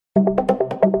Main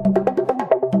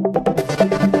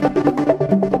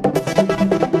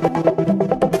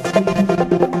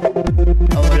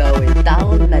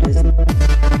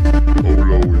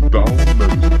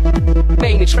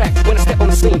track when I step on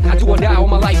the scene. I do or die all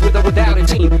my life with or without a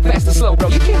team. Fast or slow, bro,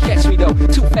 you can't catch me though.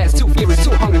 Too fast, too furious,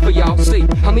 too hungry for y'all to see.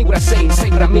 I mean what I say and say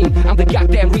what I mean. I'm the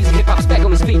goddamn reason hip-hop's back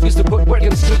on his feet. Used to put work in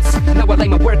the streets, now I lay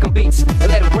my work on beats and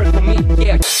let it work for me,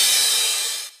 yeah.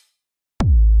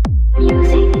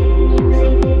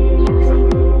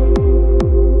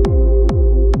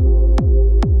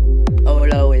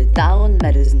 Olo el Town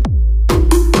Madison.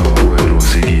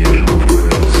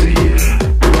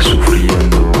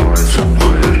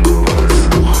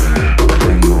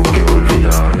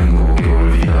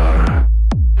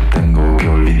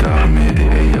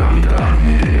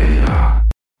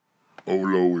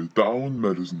 Down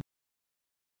medicine.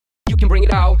 You can bring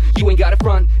it out, you ain't got a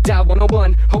front. Dial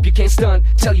 101, hope you can't stunt.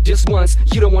 Tell you just once,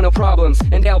 you don't want no problems.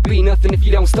 And there'll be nothing if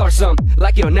you don't start some.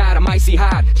 Like it or not, I'm icy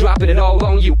hot, dropping it all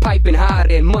on you, piping hot.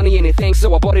 And money anything,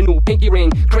 so I bought a new pinky ring.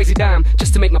 Crazy dime,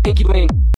 just to make my pinky bling.